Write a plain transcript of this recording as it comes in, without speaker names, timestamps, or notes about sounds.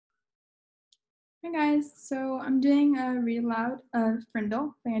Hi guys, so I'm doing a read aloud of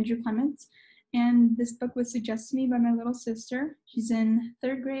Frindle by Andrew Clements, and this book was suggested to me by my little sister. She's in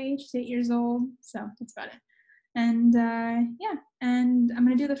third grade, she's 8 years old, so that's about it. And yeah, and I'm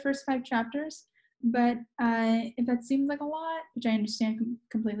gonna do the first 5 chapters, but if that seems like a lot, which I understand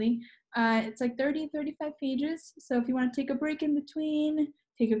completely, it's like 35 pages, so if you want to take a break in between,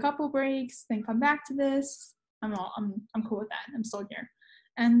 take a couple breaks, then come back to this, I'm cool with that, I'm still here.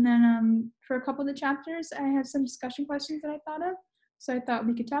 And then for a couple of the chapters, I have some discussion questions that I thought of. So I thought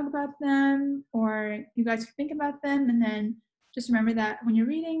we could talk about them, or you guys could think about them, and then just remember that when you're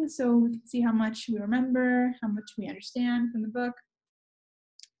reading, so we can see how much we remember, how much we understand from the book.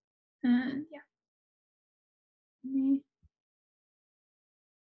 And yeah, I'm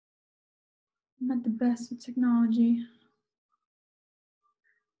not the best with technology.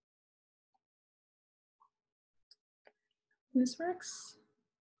 This works.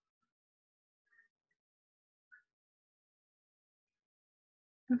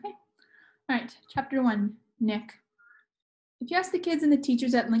 Okay. All right, chapter 1, Nick. If you ask the kids and the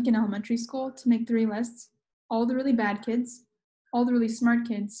teachers at Lincoln Elementary School to make 3 lists, all the really bad kids, all the really smart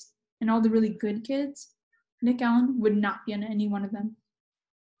kids, and all the really good kids, Nick Allen would not be on any one of them.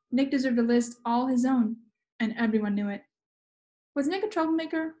 Nick deserved a list all his own, and everyone knew it. Was Nick a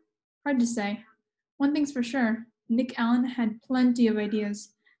troublemaker? Hard to say. One thing's for sure, Nick Allen had plenty of ideas,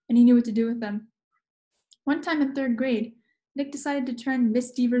 and he knew what to do with them. One time in 3rd grade, Nick decided to turn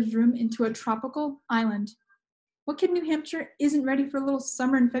Miss Deaver's room into a tropical island. What kid in New Hampshire isn't ready for a little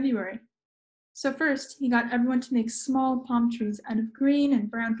summer in February? So first, he got everyone to make small palm trees out of green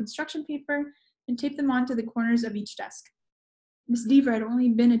and brown construction paper and tape them onto the corners of each desk. Miss Deaver had only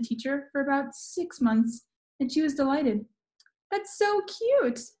been a teacher for about 6 months, and she was delighted. That's so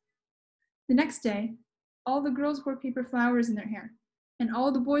cute! The next day, all the girls wore paper flowers in their hair, and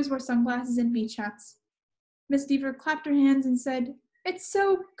all the boys wore sunglasses and beach hats. Miss Deaver clapped her hands and said, "It's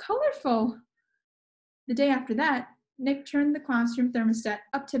so colorful!" The day after that, Nick turned the classroom thermostat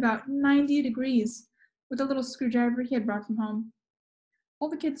up to about 90 degrees with a little screwdriver he had brought from home. All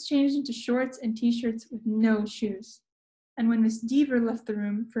the kids changed into shorts and t-shirts with no shoes. And when Miss Deaver left the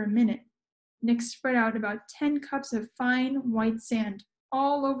room for a minute, Nick spread out about 10 cups of fine white sand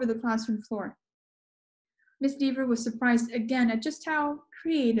all over the classroom floor. Miss Deaver was surprised again at just how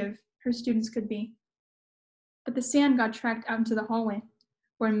creative her students could be. But the sand got tracked out into the hallway,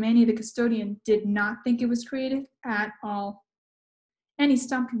 where Manny the custodian did not think it was creative at all. Annie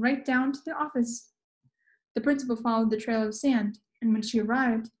stomped right down to the office. The principal followed the trail of sand, and when she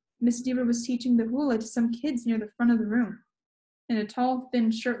arrived, Miss Deaver was teaching the hula to some kids near the front of the room. And a tall, thin,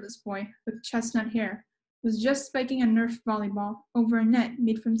 shirtless boy with chestnut hair was just spiking a Nerf volleyball over a net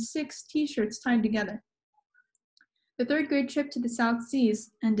made from 6 t-shirts tied together. The 3rd grade trip to the South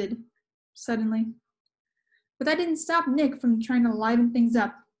Seas ended, suddenly. But that didn't stop Nick from trying to liven things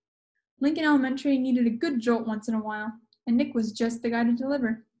up. Lincoln Elementary needed a good jolt once in a while, and Nick was just the guy to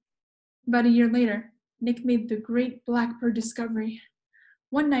deliver. About a year later, Nick made the great blackbird discovery.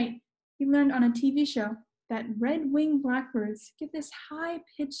 One night, he learned on a TV show that red-winged blackbirds give this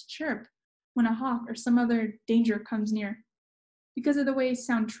high-pitched chirp when a hawk or some other danger comes near. Because of the way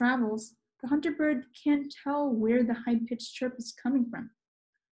sound travels, the hunter bird can't tell where the high-pitched chirp is coming from.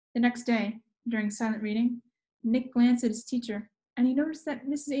 The next day, during silent reading, Nick glanced at his teacher, and he noticed that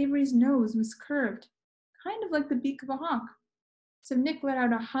Mrs. Avery's nose was curved, kind of like the beak of a hawk. So Nick let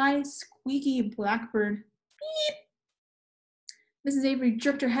out a high, squeaky blackbird. Beep! Mrs. Avery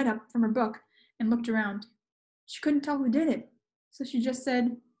jerked her head up from her book and looked around. She couldn't tell who did it, so she just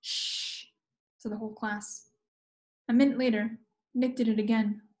said, "Shh," to the whole class. A minute later, Nick did it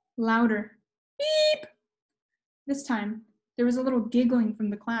again, louder. Beep! This time, there was a little giggling from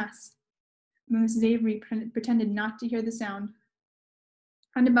the class. Mrs. Avery pretended not to hear the sound.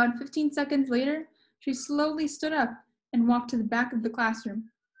 And about 15 seconds later, she slowly stood up and walked to the back of the classroom.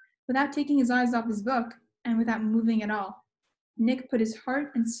 Without taking his eyes off his book, and without moving at all, Nick put his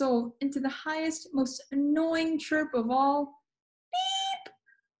heart and soul into the highest, most annoying chirp of all. Beep!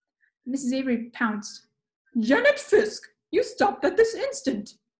 Mrs. Avery pounced. "Janet Fisk, you stopped at this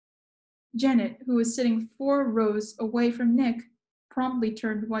instant!" Janet, who was sitting 4 rows away from Nick, promptly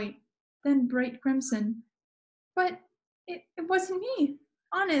turned white, then bright crimson. "But it wasn't me,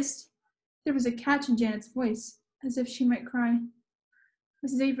 honest." There was a catch in Janet's voice, as if she might cry.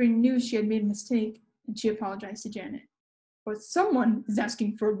 Mrs. Avery knew she had made a mistake, and she apologized to Janet. "But someone is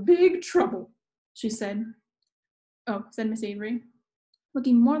asking for big trouble," she said. "Oh," said Miss Avery,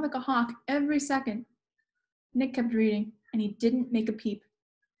 looking more like a hawk every second. Nick kept reading, and he didn't make a peep.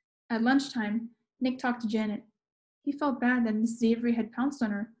 At lunchtime, Nick talked to Janet. He felt bad that Mrs. Avery had pounced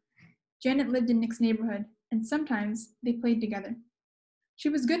on her. Janet lived in Nick's neighborhood, and sometimes they played together. She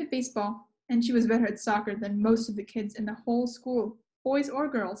was good at baseball, and she was better at soccer than most of the kids in the whole school, boys or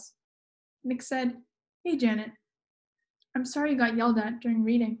girls. Nick said, "Hey, Janet, I'm sorry you got yelled at during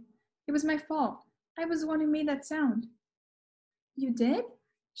reading. It was my fault. I was the one who made that sound." "You did?"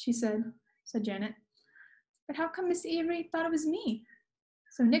 said Janet. "But how come Miss Avery thought it was me?"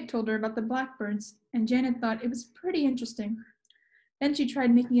 So Nick told her about the blackbirds, and Janet thought it was pretty interesting. Then she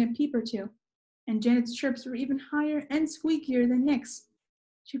tried making a peep or two, and Janet's chirps were even higher and squeakier than Nick's.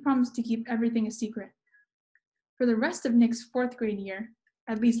 She promised to keep everything a secret. For the rest of Nick's 4th grade year,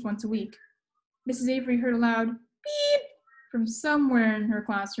 at least once a week, Mrs. Avery heard a loud beep from somewhere in her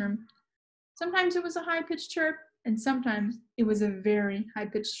classroom. Sometimes it was a high-pitched chirp, and sometimes it was a very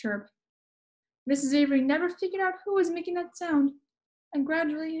high-pitched chirp. Mrs. Avery never figured out who was making that sound, and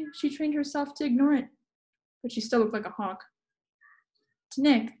gradually she trained herself to ignore it, but she still looked like a hawk. To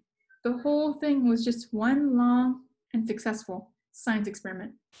Nick, the whole thing was just one long and successful science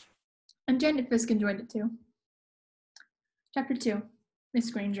experiment, and Janet Fisk enjoyed it too. Chapter 2, Miss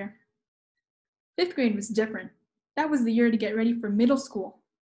Granger. 5th grade was different. That was the year to get ready for middle school.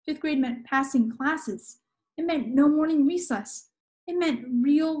 5th grade meant passing classes. It meant no morning recess. It meant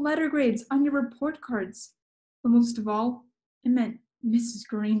real letter grades on your report cards. But most of all, it meant Mrs.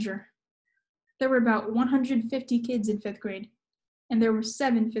 Granger. There were about 150 kids in 5th grade, and there were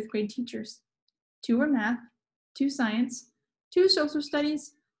 7 5th grade teachers. 2 were math, 2 science, 2 social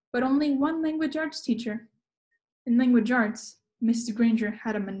studies, but only 1 language arts teacher. In language arts, Mrs. Granger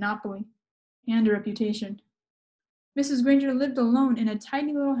had a monopoly and a reputation. Mrs. Granger lived alone in a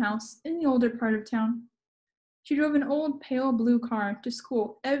tiny little house in the older part of town. She drove an old pale blue car to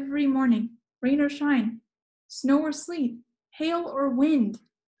school every morning, rain or shine, snow or sleet, hail or wind.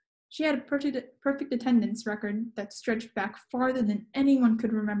 She had a perfect attendance record that stretched back farther than anyone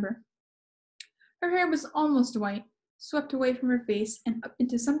could remember. Her hair was almost white, swept away from her face and up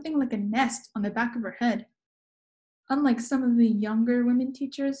into something like a nest on the back of her head. Unlike some of the younger women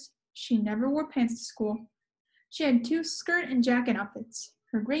teachers, she never wore pants to school. She had 2 skirt and jacket outfits,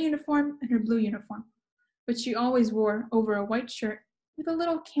 her gray uniform and her blue uniform, which she always wore over a white shirt with a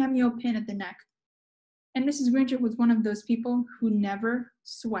little cameo pin at the neck. And Mrs. Granger was one of those people who never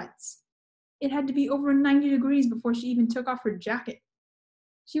sweats. It had to be over 90 degrees before she even took off her jacket.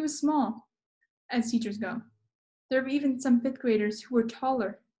 She was small, as teachers go. There were even some 5th graders who were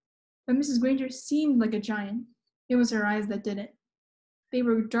taller, but Mrs. Granger seemed like a giant. It was her eyes that did it. They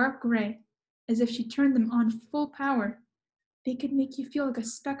were dark gray, as if she turned them on full power. They could make you feel like a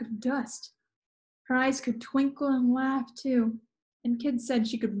speck of dust. Her eyes could twinkle and laugh, too, and kids said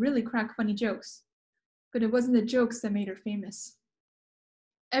she could really crack funny jokes. But it wasn't the jokes that made her famous.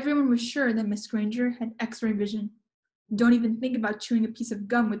 Everyone was sure that Miss Granger had X-ray vision. Don't even think about chewing a piece of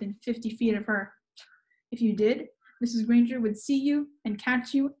gum within 50 feet of her. If you did, Mrs. Granger would see you and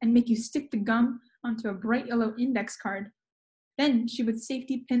catch you and make you stick the gum onto a bright yellow index card. Then she would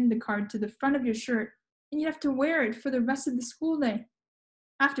safety pin the card to the front of your shirt, and you'd have to wear it for the rest of the school day.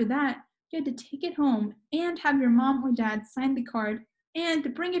 After that, you had to take it home and have your mom or dad sign the card and to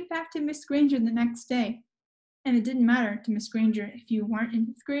bring it back to Miss Granger the next day. And it didn't matter to Miss Granger if you weren't in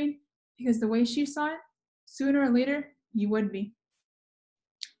 5th grade, because the way she saw it, sooner or later, you would be.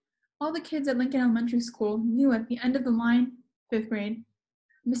 All the kids at Lincoln Elementary School knew at the end of the line, 5th grade,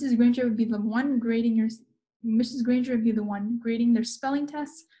 Mrs. Granger would be the one grading their spelling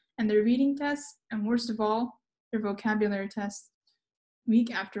tests and their reading tests, and worst of all, their vocabulary tests.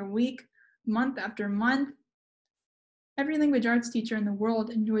 Week after week, month after month, every language arts teacher in the world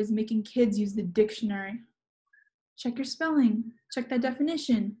enjoys making kids use the dictionary. Check your spelling, check that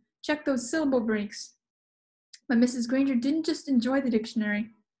definition, check those syllable breaks. But Mrs. Granger didn't just enjoy the dictionary,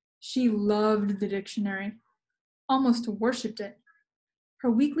 she loved the dictionary, almost worshipped it. Her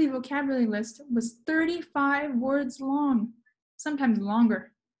weekly vocabulary list was 35 words long, sometimes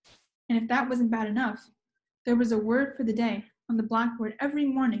longer. And if that wasn't bad enough, there was a word for the day on the blackboard every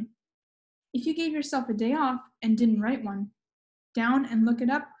morning. If you gave yourself a day off and didn't write one, down and look it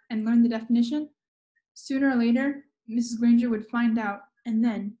up and learn the definition, sooner or later, Mrs. Granger would find out, and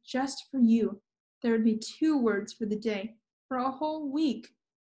then, just for you, there would be 2 words for the day for a whole week.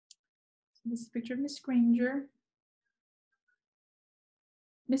 So this is a picture of Miss Granger.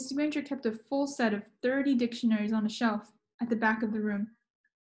 Mrs. Granger kept a full set of 30 dictionaries on a shelf at the back of the room,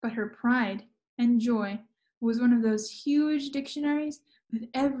 but her pride and joy was one of those huge dictionaries with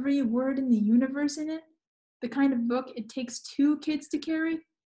every word in the universe in it, the kind of book it takes 2 kids to carry.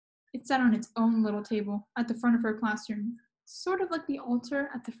 It sat on its own little table at the front of her classroom, sort of like the altar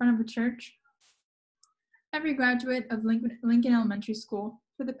at the front of a church. Every graduate of Lincoln Elementary School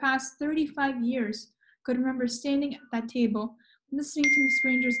for the past 35 years could remember standing at that table, listening to Miss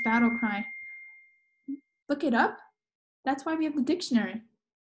Granger's battle cry. Look it up? That's why we have the dictionary.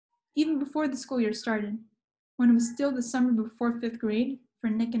 Even before the school year started, when it was still the summer before 5th grade for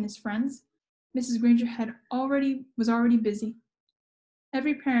Nick and his friends, Mrs. Granger was already busy.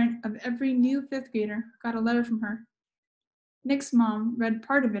 Every parent of every new 5th grader got a letter from her. Nick's mom read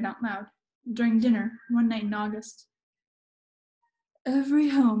part of it out loud during dinner one night in August. Every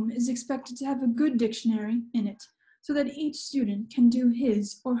home is expected to have a good dictionary in it so that each student can do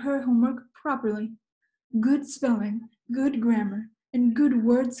his or her homework properly. Good spelling, good grammar, and good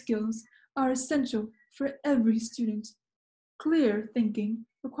word skills are essential for every student. Clear thinking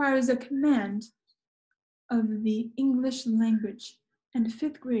requires a command of the English language, and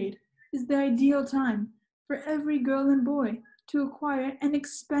 5th grade is the ideal time for every girl and boy to acquire an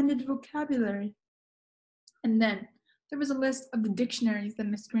expanded vocabulary. And then there was a list of the dictionaries that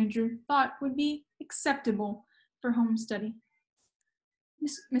Miss Granger thought would be acceptable for home study.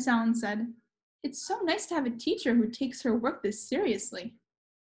 Miss Allen said, "It's so nice to have a teacher who takes her work this seriously."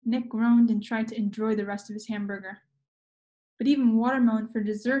 Nick groaned and tried to enjoy the rest of his hamburger. But even watermelon for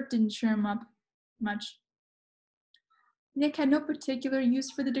dessert didn't cheer him up much. Nick had no particular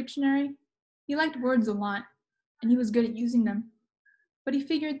use for the dictionary. He liked words a lot, and he was good at using them. But he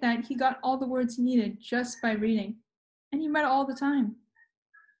figured that he got all the words he needed just by reading, and he read all the time.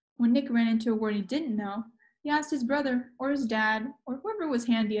 When Nick ran into a word he didn't know, he asked his brother or his dad or whoever was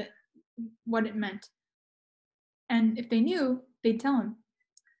handy at what it meant. And if they knew, they'd tell him,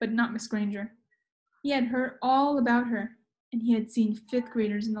 but not Miss Granger. He had heard all about her, and he had seen 5th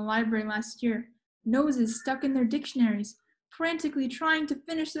graders in the library last year, noses stuck in their dictionaries, frantically trying to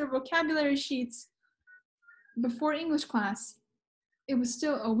finish their vocabulary sheets before English class. It was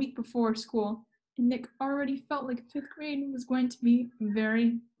still a week before school, and Nick already felt like 5th grade was going to be a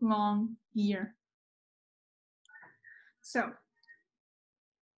very long year. So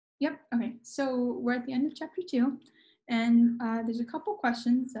we're at the end of chapter 2, and there's a couple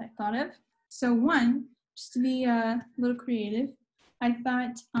questions that I thought of. So one, just to be a little creative, I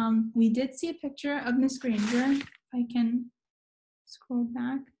thought we did see a picture of Miss Granger. If I can scroll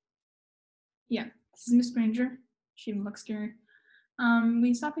back. Yeah, this is Miss Granger. She even looks scary.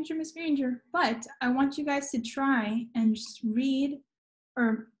 We saw a picture of Miss Granger, but I want you guys to try and just read,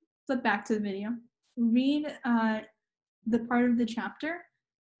 or flip back to the video, read the part of the chapter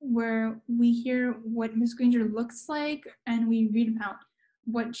where we hear what Miss Granger looks like and we read about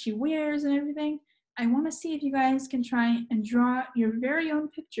what she wears and everything. I want to see if you guys can try and draw your very own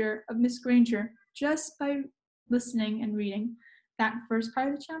picture of Miss Granger just by listening and reading that first part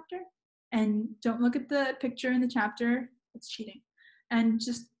of the chapter. And don't look at the picture in the chapter, it's cheating. And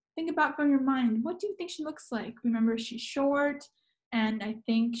just think about from your mind, what do you think she looks like? Remember, she's short, and I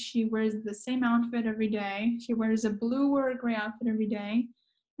think she wears the same outfit every day. She wears a blue or a gray outfit every day,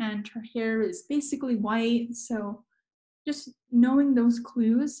 and her hair is basically white. So just knowing those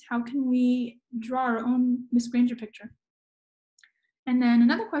clues, how can we draw our own Miss Granger picture? And then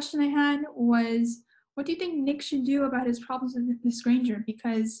another question I had was, what do you think Nick should do about his problems with Miss Granger?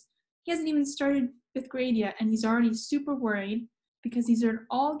 Because he hasn't even started 5th grade yet, and he's already super worried because he's heard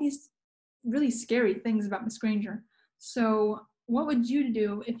all these really scary things about Miss Granger. So what would you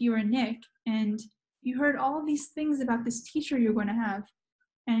do if you were Nick and you heard all these things about this teacher you're going to have,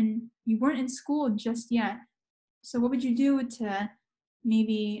 and you weren't in school just yet? So what would you do to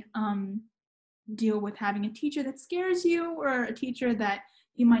maybe deal with having a teacher that scares you, or a teacher that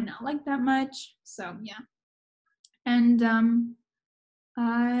you might not like that much? So yeah. And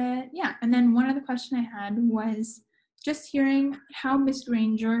and then one other question I had was just hearing how Miss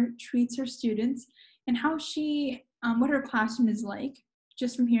Granger treats her students and how she, what her classroom is like,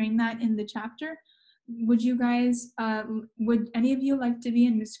 just from hearing that in the chapter. Would you guys, would any of you like to be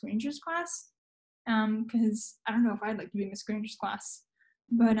in Miss Granger's class? Because I don't know if I'd like to be in Miss Granger's class.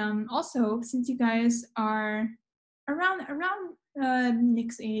 But also, since you guys are around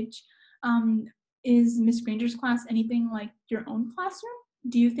Nick's age, is Miss Granger's class anything like your own classroom?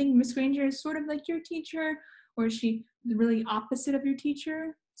 Do you think Miss Granger is sort of like your teacher, or is she really opposite of your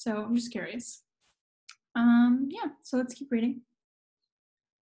teacher? So I'm just curious. So let's keep reading.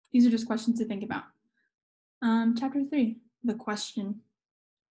 These are just questions to think about. Chapter 3, the question.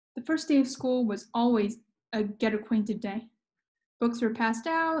 The first day of school was always a get-acquainted day. Books were passed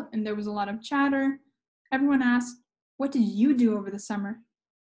out, and there was a lot of chatter. Everyone asked, "What did you do over the summer?"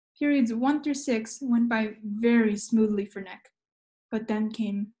 Periods 1 through 6 went by very smoothly for Nick. But then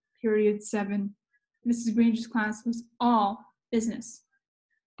came period 7. Mrs. Granger's class was all business.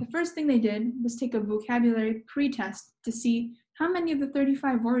 The first thing they did was take a vocabulary pre-test to see How many of the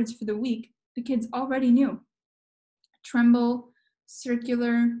 35 words for the week the kids already knew? Tremble,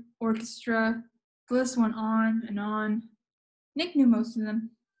 circular, orchestra, the list went on and on. Nick knew most of them.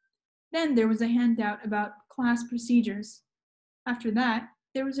 Then there was a handout about class procedures. After that,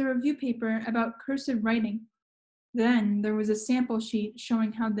 there was a review paper about cursive writing. Then there was a sample sheet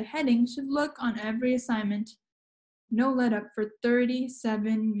showing how the heading should look on every assignment. No let up for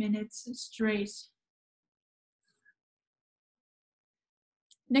 37 minutes straight.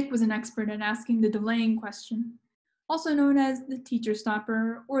 Nick was an expert at asking the delaying question, also known as the teacher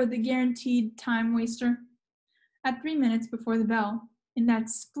stopper or the guaranteed time waster. At 3 minutes before the bell, in that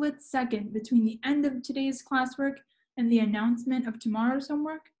split second between the end of today's classwork and the announcement of tomorrow's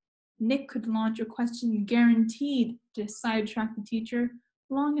homework, Nick could launch a question guaranteed to sidetrack the teacher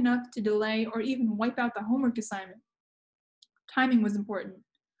long enough to delay or even wipe out the homework assignment. Timing was important,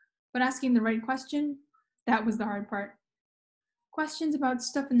 but asking the right question, that was the hard part. Questions about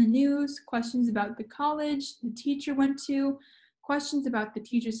stuff in the news, questions about the college the teacher went to, questions about the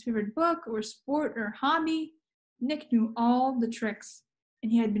teacher's favorite book or sport or hobby. Nick knew all the tricks,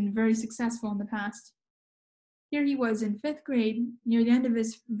 and he had been very successful in the past. Here he was in 5th grade, near the end of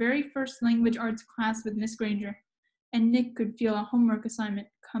his very first language arts class with Miss Granger, and Nick could feel a homework assignment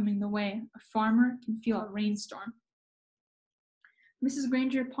coming the way a farmer can feel a rainstorm. Mrs.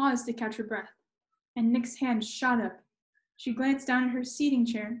 Granger paused to catch her breath, and Nick's hand shot up. She glanced down at her seating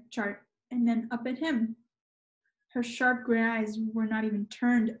chart and then up at him. Her sharp gray eyes were not even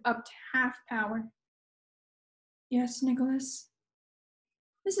turned up to half power. Yes, Nicholas?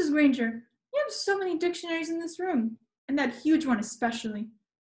 Mrs. Granger, you have so many dictionaries in this room, and that huge one especially.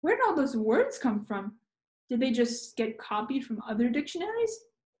 Where did all those words come from? Did they just get copied from other dictionaries?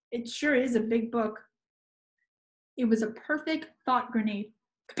 It sure is a big book. It was a perfect thought grenade.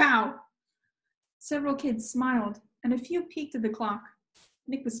 Kapow! Several kids smiled, and a few peeked at the clock.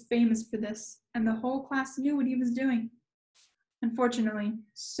 Nick was famous for this, and the whole class knew what he was doing. Unfortunately,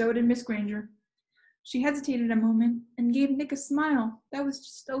 so did Miss Granger. She hesitated a moment and gave Nick a smile that was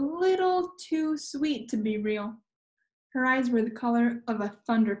just a little too sweet to be real. Her eyes were the color of a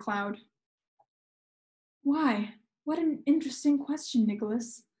thundercloud. Why, what an interesting question,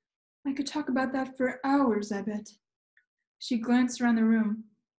 Nicholas. I could talk about that for hours, I bet. She glanced around the room.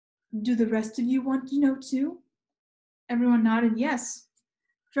 Do the rest of you want to know too? Everyone nodded yes.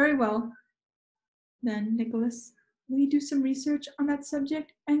 Very well. Then, Nicholas, will you do some research on that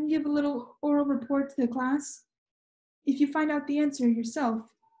subject and give a little oral report to the class? If you find out the answer yourself,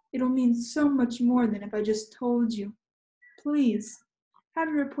 it'll mean so much more than if I just told you. Please, have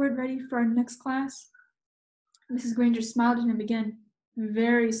a report ready for our next class. Mrs. Granger smiled at him again,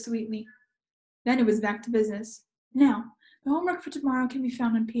 very sweetly. Then it was back to business. Now, the homework for tomorrow can be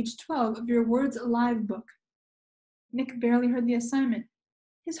found on page 12 of your Words Alive book. Nick barely heard the assignment.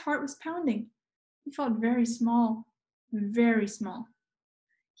 His heart was pounding. He felt very small, very small.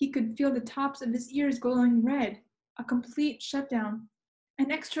 He could feel the tops of his ears glowing red, a complete shutdown,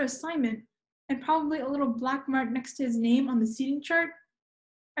 an extra assignment, and probably a little black mark next to his name on the seating chart.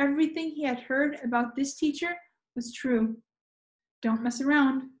 Everything he had heard about this teacher was true. Don't mess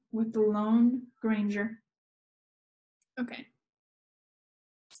around with the Lone Granger. Okay.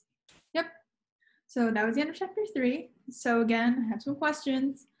 Yep. So that was the end of chapter 3. So again, I have some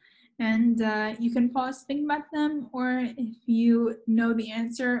questions, and you can pause, think about them, or if you know the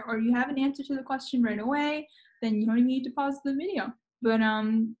answer or you have an answer to the question right away, then you don't even need to pause the video. But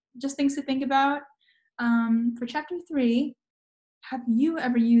just things to think about. For chapter 3, have you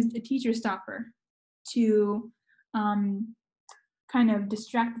ever used a teacher stopper to kind of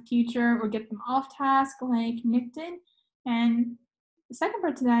distract the teacher or get them off task like Nick did? And the second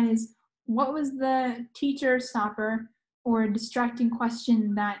part to that is, what was the teacher stopper or distracting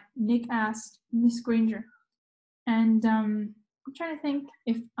question that Nick asked Miss Granger? And I'm trying to think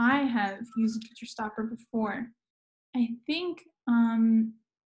if I have used a teacher stopper before. I think, I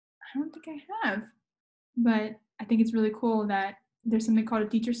don't think I have, but I think it's really cool that there's something called a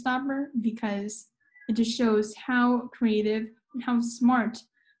teacher stopper because it just shows how creative and how smart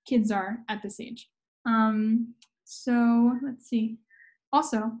kids are at this age. So let's see.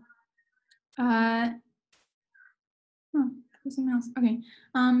 Also, there's something else. Okay.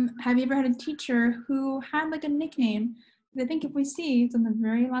 Have you ever had a teacher who had like a nickname? I think if we see, it's on the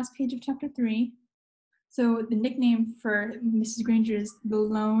very last page of chapter 3. So the nickname for Mrs. Granger is the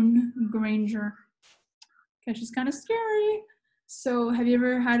Lone Granger. Okay, she's kind of scary. So have you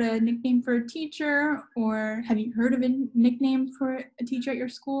ever had a nickname for a teacher, or have you heard of a nickname for a teacher at your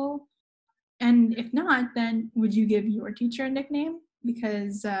school? And if not, then would you give your teacher a nickname?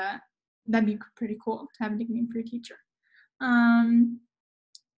 Because that'd be pretty cool to have a nickname for your teacher.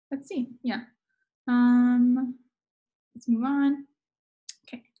 Let's see. Yeah. Let's move on.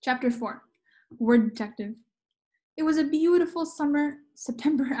 Okay, chapter 4, Word Detective. It was a beautiful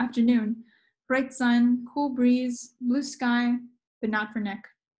September afternoon. Bright sun, cool breeze, blue sky, but not for Nick.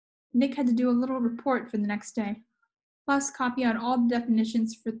 Nick had to do a little report for the next day, plus copy out all the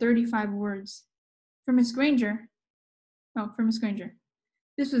definitions for 35 words. For Miss Granger.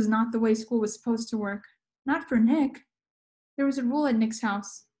 This was not the way school was supposed to work. Not for Nick. There was a rule at Nick's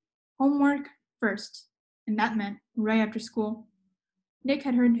house. Homework first, and that meant right after school. Nick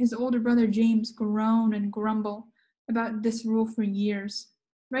had heard his older brother James groan and grumble about this rule for years,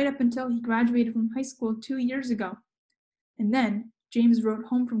 right up until he graduated from high school 2 years ago. And then James wrote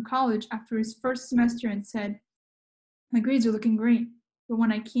home from college after his first semester and said, "My grades are looking great, but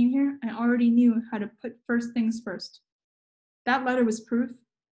when I came here, I already knew how to put first things first." That letter was proof.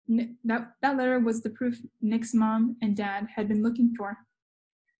 That letter was the proof Nick's mom and dad had been looking for.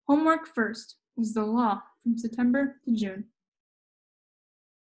 Homework first was the law from September to June.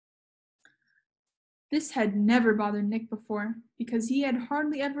 This had never bothered Nick before, because he had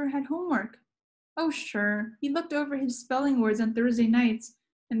hardly ever had homework. Oh, sure, he looked over his spelling words on Thursday nights,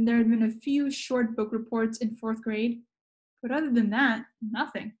 and there had been a few short book reports in 4th grade, but other than that,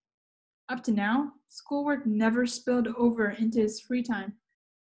 nothing. Up to now, schoolwork never spilled over into his free time.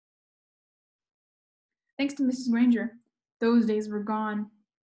 Thanks to Mrs. Granger, those days were gone.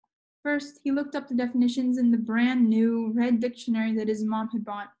 First, he looked up the definitions in the brand new red dictionary that his mom had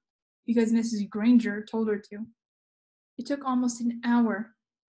bought, because Mrs. Granger told her to. It took almost an hour.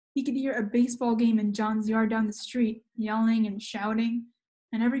 He could hear a baseball game in John's yard down the street, yelling and shouting,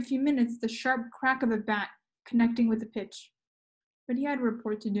 and every few minutes the sharp crack of a bat connecting with the pitch. But he had a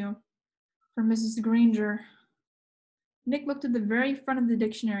report to do. For Mrs. Granger. Nick looked at the very front of the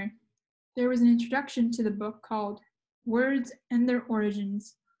dictionary. There was an introduction to the book called Words and Their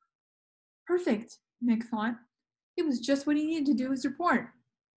Origins. Perfect, Nick thought. It was just what he needed to do his report.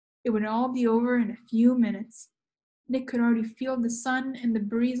 It would all be over in a few minutes. Nick could already feel the sun and the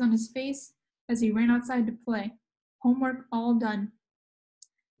breeze on his face as he ran outside to play. Homework all done.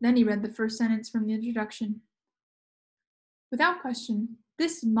 Then he read the first sentence from the introduction. Without question,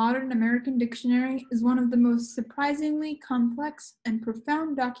 this modern American dictionary is one of the most surprisingly complex and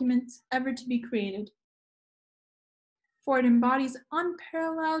profound documents ever to be created. For it embodies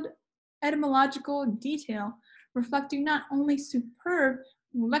unparalleled etymological detail, reflecting not only superb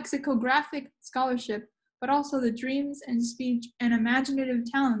lexicographic scholarship, but also the dreams and speech and imaginative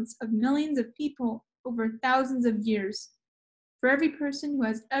talents of millions of people over thousands of years. For every person who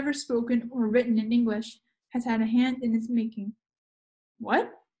has ever spoken or written in English has had a hand in its making.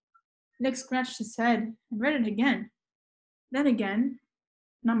 What? Nick scratched his head and read it again. Then again,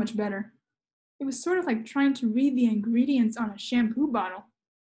 not much better. It was sort of like trying to read the ingredients on a shampoo bottle.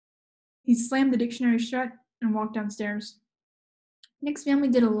 He slammed the dictionary shut and walked downstairs. Nick's family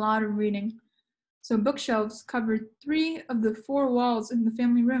did a lot of reading, so bookshelves covered 3 of the 4 walls in the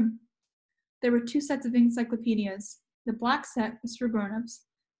family room. There were 2 sets of encyclopedias. The black set was for grown-ups,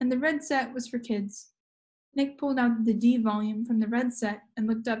 and the red set was for kids. Nick pulled out the D volume from the red set and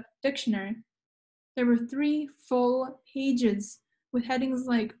looked up dictionary. There were 3 full pages with headings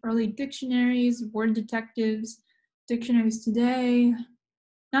like early dictionaries, word detectives, dictionaries today.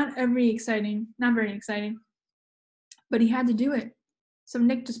 Not very exciting, but he had to do it. So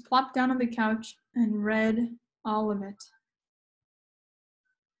Nick just plopped down on the couch and read all of it.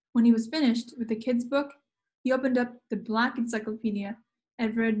 When he was finished with the kids' book, he opened up the black encyclopedia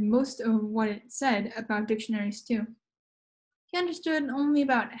and read most of what it said about dictionaries too. He understood only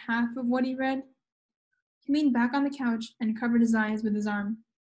about half of what he read. He leaned back on the couch and covered his eyes with his arm,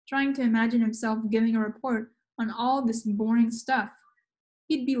 trying to imagine himself giving a report on all this boring stuff.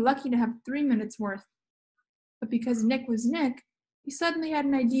 He'd be lucky to have 3 minutes worth. But because Nick was Nick, he suddenly had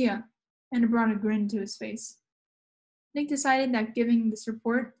an idea, and it brought a grin to his face. Nick decided that giving this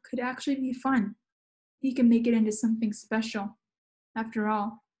report could actually be fun. He could make it into something special. After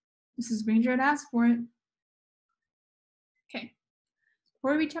all, Mrs. Granger had asked for it. Okay,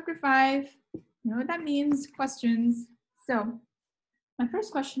 before we read chapter 5, you know what that means, questions. So, my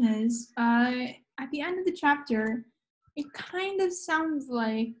first question is, at the end of the chapter, it kind of sounds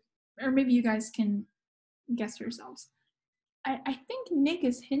like, or maybe you guys can guess yourselves. I think Nick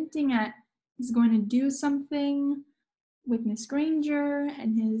is hinting at he's going to do something with Miss Granger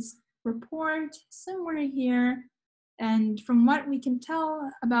and his report somewhere here. And from what we can tell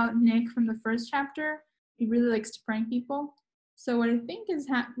about Nick from the first chapter, he really likes to prank people. So what I think is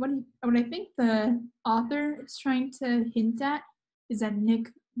what I think the author is trying to hint at is that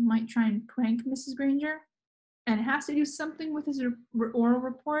Nick might try and prank Mrs. Granger. and it has to do something with his oral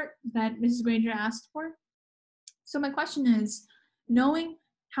report that Mrs. Granger asked for. So my question is, knowing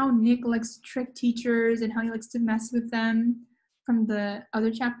how Nick likes to trick teachers and how he likes to mess with them from the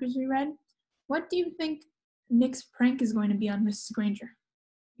other chapters we read, what do you think Nick's prank is going to be on Mrs. Granger?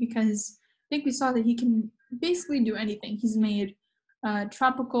 Because I think we saw that he can basically do anything. He's made a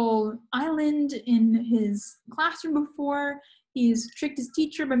tropical island in his classroom before. He's tricked his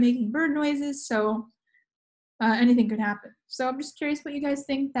teacher by making bird noises, so anything could happen. So I'm just curious what you guys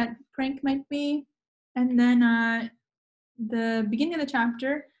think that prank might be. And then the beginning of the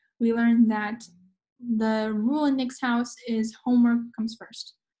chapter, we learned that the rule in Nick's house is homework comes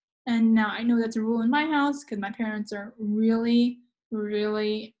first. And now I know that's a rule in my house because my parents are really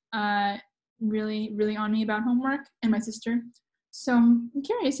on me about homework, and my sister. So I'm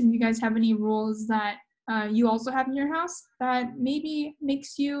curious if you guys have any rules that you also have in your house that maybe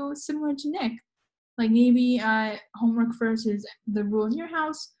makes you similar to Nick. Like maybe homework first is the rule in your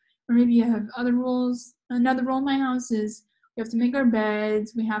house, or maybe you have other rules. Another rule in my house is we have to make our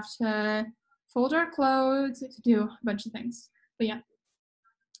beds, we have to fold our clothes, we have to do a bunch of things. But yeah,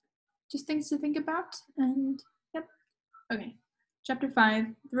 just things to think about. And yep. Okay, chapter 5,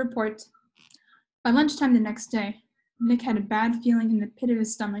 the report. By lunchtime the next day, Nick had a bad feeling in the pit of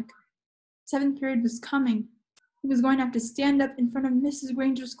his stomach. 7th period was coming. He was going to have to stand up in front of Mrs.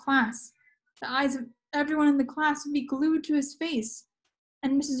 Granger's class. The eyes of everyone in the class would be glued to his face,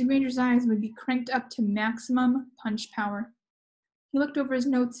 and Mrs. Granger's eyes would be cranked up to maximum punch power. He looked over his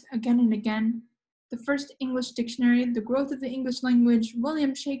notes again and again. The first English dictionary, the growth of the English language,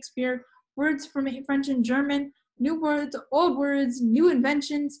 William Shakespeare, words from French and German, new words, old words, new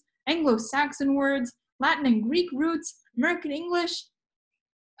inventions, Anglo-Saxon words, Latin and Greek roots, American English.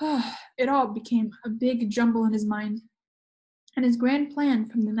 It all became a big jumble in his mind. And his grand plan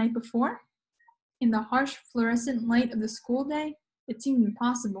from the night before? In the harsh fluorescent light of the school day, it seemed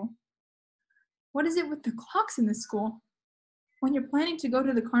impossible. What is it with the clocks in the school? When you're planning to go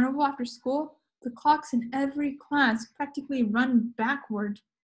to the carnival after school, the clocks in every class practically run backward,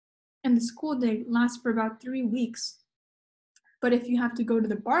 and the school day lasts for about 3 weeks. But if you have to go to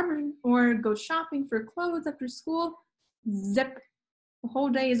the barber or go shopping for clothes after school, zip, the whole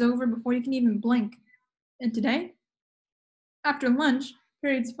day is over before you can even blink. And today, after lunch,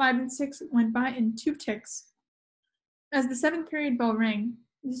 periods 5 and 6 went by in 2 ticks. As the 7th period bell rang,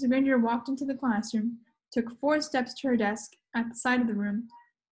 Mrs. Granger walked into the classroom, took 4 steps to her desk at the side of the room,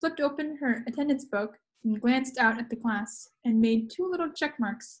 flipped open her attendance book, and glanced out at the class, and made 2 little check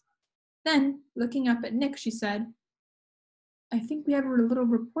marks. Then, looking up at Nick, she said, "I think we have a little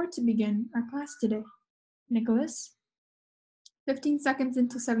report to begin our class today. Nicholas?" 15 seconds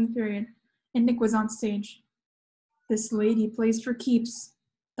into 7th period, and Nick was on stage. This lady plays for keeps,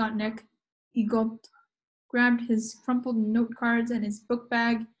 thought Nick. He gulped, grabbed his crumpled note cards and his book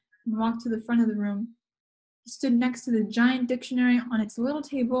bag, and walked to the front of the room. He stood next to the giant dictionary on its little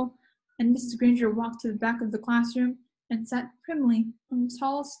table, and Mrs. Granger walked to the back of the classroom and sat primly on a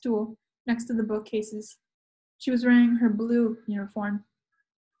tall stool next to the bookcases. She was wearing her blue uniform.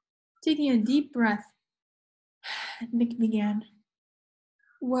 Taking a deep breath, Nick began.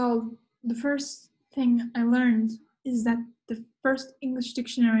 "Well, the first thing I learned is that the first English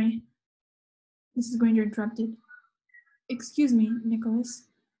dictionary..." Mrs. Granger interrupted. "Excuse me, Nicholas,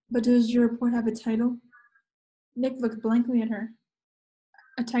 but does your report have a title?" Nick looked blankly at her.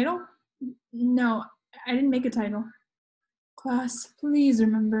 "A title? No, I didn't make a title." "Class, please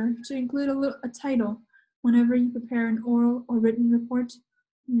remember to include a title whenever you prepare an oral or written report.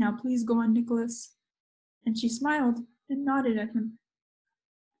 Now please go on, Nicholas." And she smiled and nodded at him.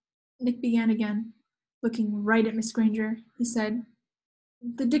 Nick began again, looking right at Miss Granger. He said,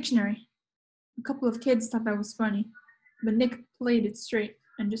 "The dictionary." A couple of kids thought that was funny, but Nick played it straight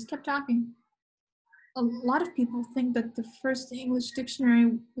and just kept talking. "A lot of people think that the first English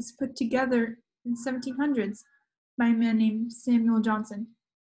dictionary was put together in 1700s by a man named Samuel Johnson.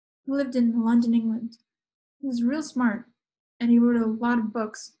 He lived in London, England. He was real smart, and he wrote a lot of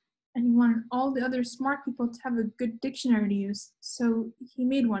books, and he wanted all the other smart people to have a good dictionary to use, so he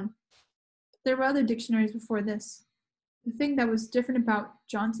made one. But there were other dictionaries before this. The thing that was different about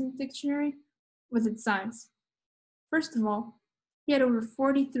Johnson's dictionary was its size. First of all, he had over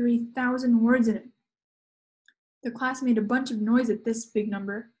 43,000 words in it. The class made a bunch of noise at this big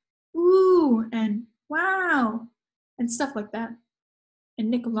number. Ooh, and wow, and stuff like that.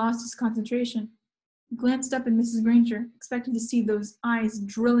 And Nick lost his concentration. He glanced up at Mrs. Granger, expecting to see those eyes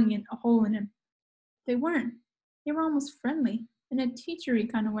drilling a hole in him. They weren't. They were almost friendly, in a teachery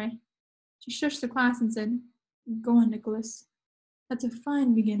kind of way. She shushed the class and said, "Go on, Nicholas. That's a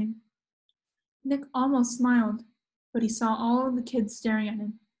fine beginning." Nick almost smiled, but he saw all of the kids staring at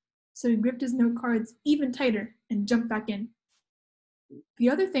him, so he gripped his note cards even tighter and jumped back in. The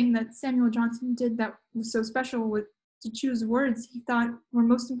other thing that Samuel Johnson did that was so special was to choose words he thought were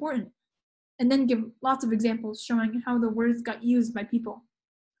most important, and then give lots of examples showing how the words got used by people.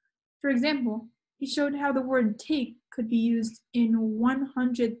 For example, he showed how the word take could be used in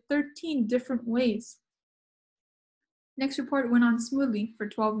 113 different ways. Nick's report went on smoothly for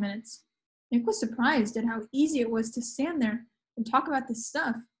 12 minutes. Nick was surprised at how easy it was to stand there and talk about this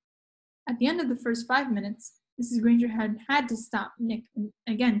stuff. At the end of the first 5 minutes, Mrs. Granger had to stop Nick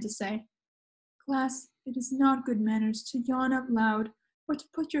again to say, "Class, it is not good manners to yawn out loud or to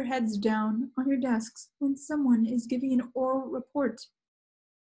put your heads down on your desks when someone is giving an oral report."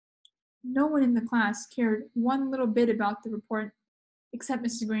 No one in the class cared one little bit about the report, except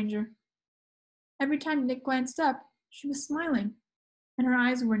Mrs. Granger. Every time Nick glanced up, she was smiling, and her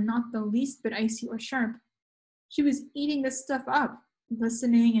eyes were not the least bit icy or sharp. She was eating this stuff up,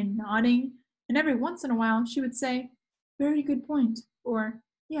 listening and nodding, and every once in a while she would say, "Very good point," or,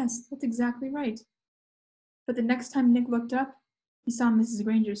 "Yes, that's exactly right." But the next time Nick looked up, he saw Mrs.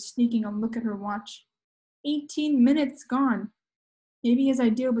 Granger sneaking a look at her watch. 18 minutes gone. Maybe his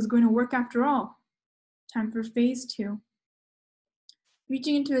idea was going to work after all. Time for phase 2.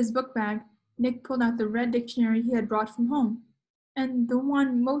 Reaching into his book bag, Nick pulled out the red dictionary he had brought from home, and the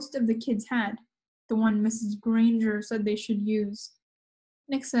one most of the kids had, the one Mrs. Granger said they should use.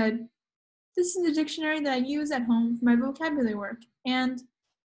 Nick said, "This is the dictionary that I use at home for my vocabulary work, and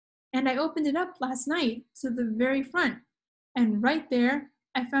I opened it up last night to the very front, and right there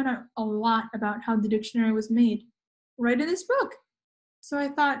I found out a lot about how the dictionary was made, right in this book. So I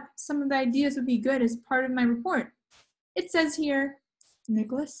thought some of the ideas would be good as part of my report. It says here,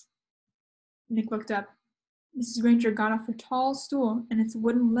 Nicholas." Nick looked up. Mrs. Granger got off her tall stool, and its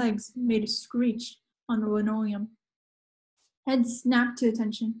wooden legs made a screech on the linoleum. Heads snapped to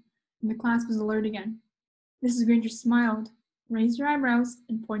attention, and the class was alert again. Mrs. Granger smiled, raised her eyebrows,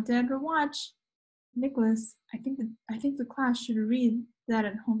 and pointed at her watch. "Nicholas, I think the class should read that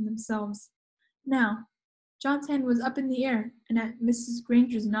at home themselves." Now, John's hand was up in the air, and at Mrs.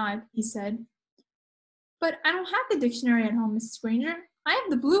 Granger's nod, he said, "But I don't have the dictionary at home, Mrs. Granger. I have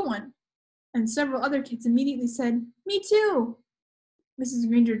the blue one." And several other kids immediately said, "Me too." Mrs.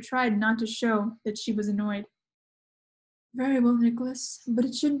 Granger tried not to show that she was annoyed. "Very well, Nicholas, but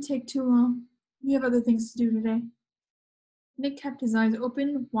it shouldn't take too long. We have other things to do today." Nick kept his eyes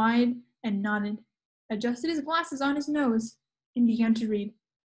open, wide, and nodded, adjusted his glasses on his nose, and began to read.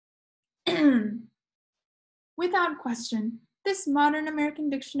 "Without question, this modern American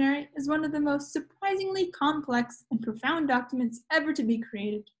dictionary is one of the most surprisingly complex and profound documents ever to be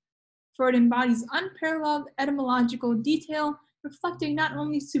created, for it embodies unparalleled etymological detail, reflecting not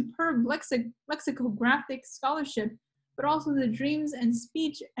only superb lexicographic scholarship, but also the dreams and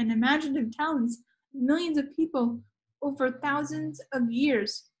speech and imaginative talents of millions of people over thousands of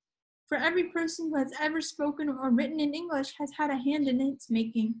years. For every person who has ever spoken or written in English has had a hand in its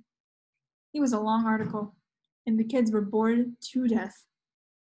making." It was a long article, and the kids were bored to death.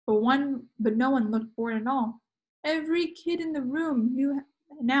 But no one looked bored at all. Every kid in the room knew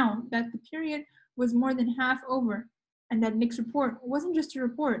now that the period was more than half over, and that Nick's report wasn't just a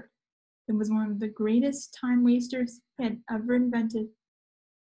report. It was one of the greatest time wasters he had ever invented.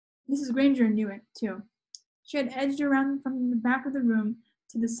 Mrs. Granger knew it, too. She had edged around from the back of the room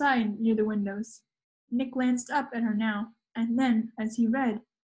to the side near the windows. Nick glanced up at her now, and then, as he read,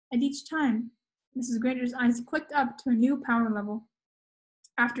 at each time, Mrs. Granger's eyes clicked up to a new power level.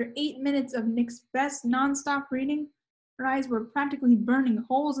 After 8 minutes of Nick's best non-stop reading, her eyes were practically burning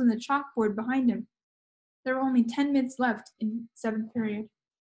holes in the chalkboard behind him. There were only 10 minutes left in 7th period.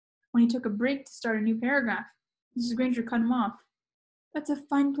 When he took a break to start a new paragraph, Mrs. Granger cut him off. "That's a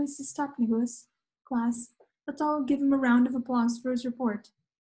fine place to stop, Nicholas. Class, let's all give him a round of applause for his report."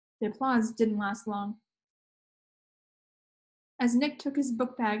 The applause didn't last long. As Nick took his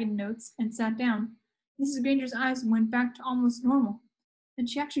book bag and notes and sat down, Mrs. Granger's eyes went back to almost normal, and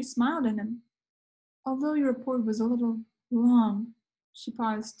she actually smiled at him. "Although your report was a little long," she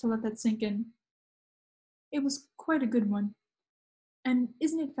paused to let that sink in, "it was quite a good one. And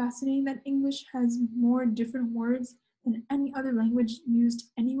isn't it fascinating that English has more different words than any other language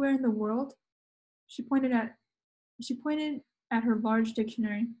used anywhere in the world?" She pointed at her large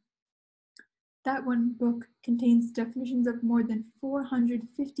dictionary. "That one book contains definitions of more than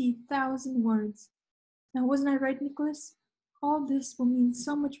 450,000 words. Now, wasn't I right, Nicholas? All this will mean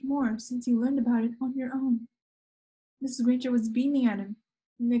so much more since you learned about it on your own." Mrs. Granger was beaming at him.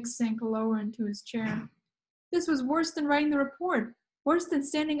 Nick sank lower into his chair. This was worse than writing the report, worse than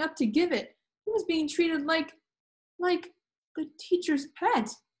standing up to give it. He was being treated like the teacher's pet,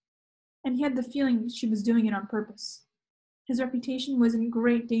 and he had the feeling she was doing it on purpose. His reputation was in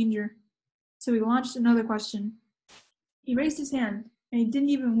great danger, so he launched another question. He raised his hand, and he didn't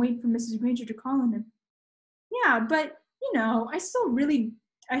even wait for Mrs. Granger to call on him. Yeah, but, I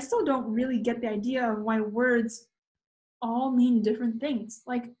still don't really get the idea of why words all mean different things.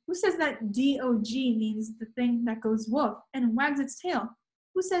 Like, who says that D-O-G means the thing that goes woof and wags its tail?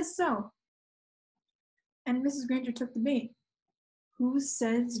 Who says so? And Mrs. Granger took the bait. Who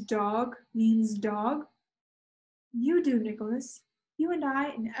says dog means dog? You do, Nicholas. You and I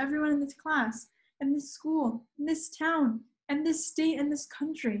and everyone in this class, and this school, and this town, and this state, and this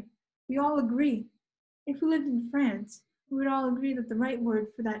country. We all agree. If we lived in France, we would all agree that the right word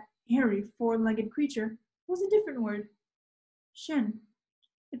for that hairy, four-legged creature was a different word. Shin.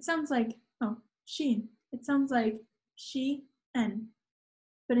 It sounds like, sheen. It sounds like she-en.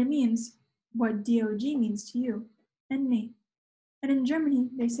 But it means what D-O-G means to you and me. And in Germany,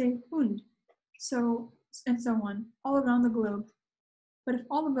 they say Hund. So on, all around the globe. But if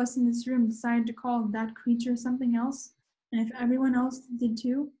all of us in this room decided to call that creature something else, and if everyone else did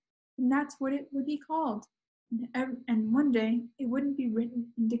too, then that's what it would be called. And one day, it wouldn't be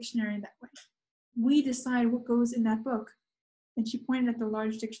written in dictionary that way. We decide what goes in that book. And she pointed at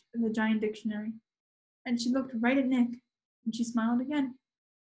the giant dictionary. And she looked right at Nick, and she smiled again.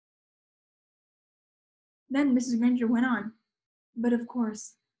 Then Mrs. Granger went on. But of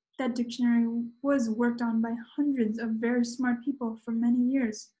course, that dictionary was worked on by hundreds of very smart people for many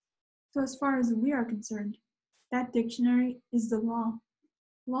years. So as far as we are concerned, that dictionary is the law.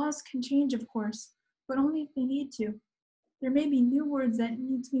 Laws can change, of course, but only if they need to. There may be new words that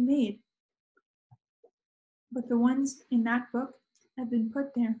need to be made, but the ones in that book have been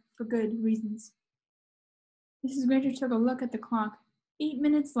put there for good reasons. Mrs. Granger took a look at the clock. 8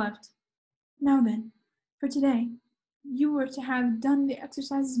 minutes left. Now then, for today, you were to have done the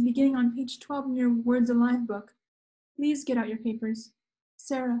exercises beginning on page 12 in your Words Alive book. Please get out your papers.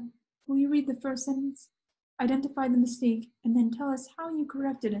 Sarah, will you read the first sentence? Identify the mistake, and then tell us how you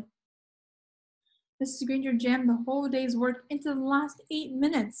corrected it. Mrs. Granger jammed the whole day's work into the last 8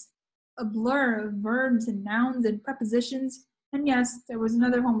 minutes. A blur of verbs and nouns and prepositions, and yes, there was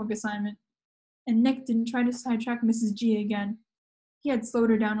another homework assignment. And Nick didn't try to sidetrack Mrs. G again. He had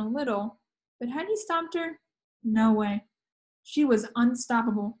slowed her down a little, but had he stopped her? No way. She was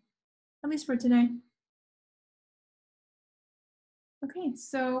unstoppable, at least for today. Okay,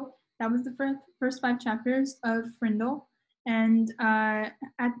 so that was the first 5 chapters of Frindle, and at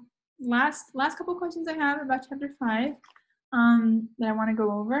last couple questions I have about chapter 5 that I want to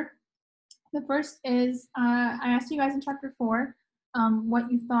go over. The first is I asked you guys in chapter 4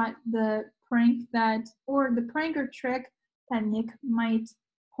 what you thought the prank or trick that Nick might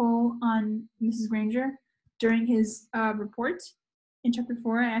pull on Mrs. Granger during his report. In chapter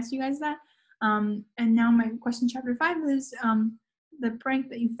 4, I asked you guys that. And now my question in chapter 5 is the prank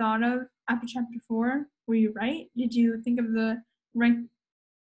that you thought of after chapter 4. Were you right? Did you think of the right?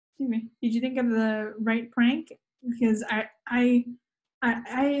 Did you think of the right prank? Because I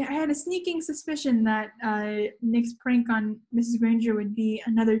had a sneaking suspicion that Nick's prank on Mrs. Granger would be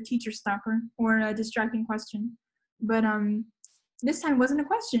another teacher stopper or a distracting question. But this time wasn't a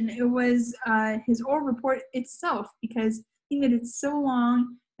question. It was his oral report itself, because he made it so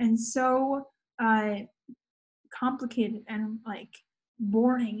long and so complicated and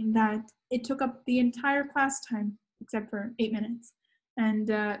boring that it took up the entire class time except for 8 minutes. And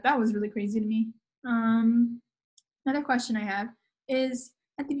that was really crazy to me. Another question I have is,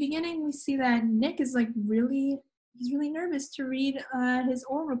 at the beginning we see that Nick is really nervous to read his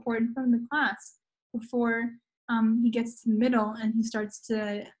oral report in front of the class before he gets to the middle and he starts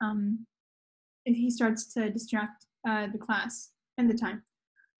to distract the class and the time.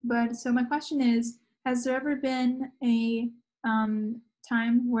 But so my question is, has there ever been a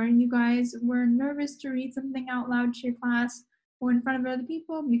time where you guys were nervous to read something out loud to your class or in front of other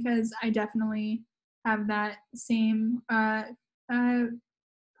people? Because I definitely have that same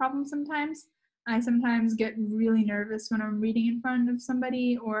problem sometimes. I sometimes get really nervous when I'm reading in front of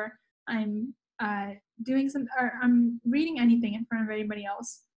somebody, or I'm I'm reading anything in front of anybody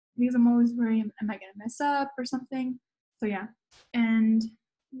else, because I'm always worried, am I gonna mess up or something? So yeah. And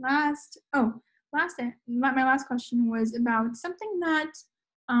my last question was about something that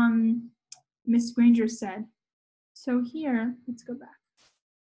Miss Granger said. So here, let's go back.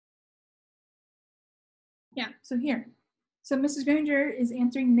 Yeah, so here. So Mrs. Granger is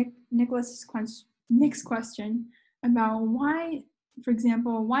answering Nick's question about why, for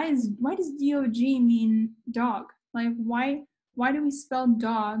example, why does DOG mean dog? Why do we spell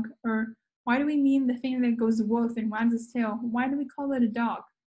dog, or Why do we mean the thing that goes woof and wags its tail? Why do we call it a dog?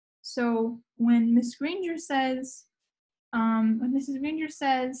 So when Miss Granger says, when Mrs. Granger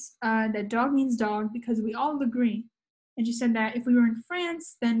says that dog means dog because we all agree, and she said that if we were in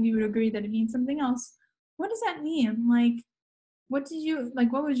France, then we would agree that it means something else. What does that mean? Like, what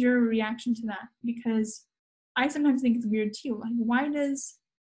was your reaction to that? Because I sometimes think it's weird too. Like, why does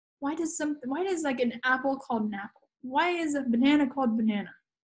like an apple called an apple? Why is a banana called banana?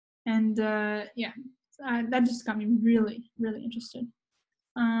 And yeah, that just got me really, really interested.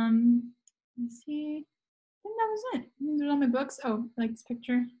 Let's see. I think that was it. These are all my books. Oh, I like this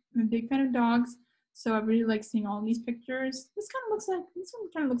picture. I'm a big fan of dogs, so I really like seeing all these pictures. This one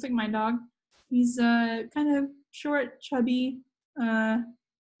kind of looks like my dog. He's kind of short, chubby,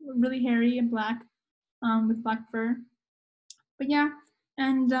 really hairy and black, with black fur. But yeah,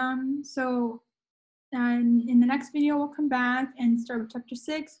 and so in the next video we'll come back and start with chapter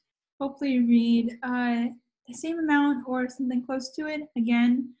 6. Hopefully read the same amount or something close to it.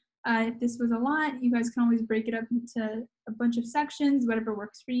 Again, if this was a lot, you guys can always break it up into a bunch of sections, whatever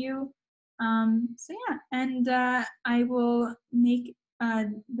works for you. So yeah, and I will make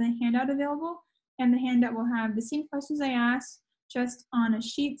the handout available, and the handout will have the same questions I asked, just on a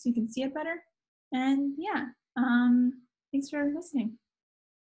sheet so you can see it better. And yeah, thanks for listening.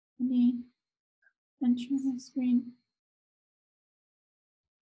 Let me enter my screen.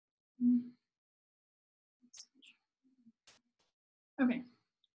 Okay.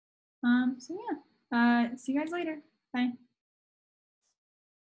 So yeah, see you guys later. Bye.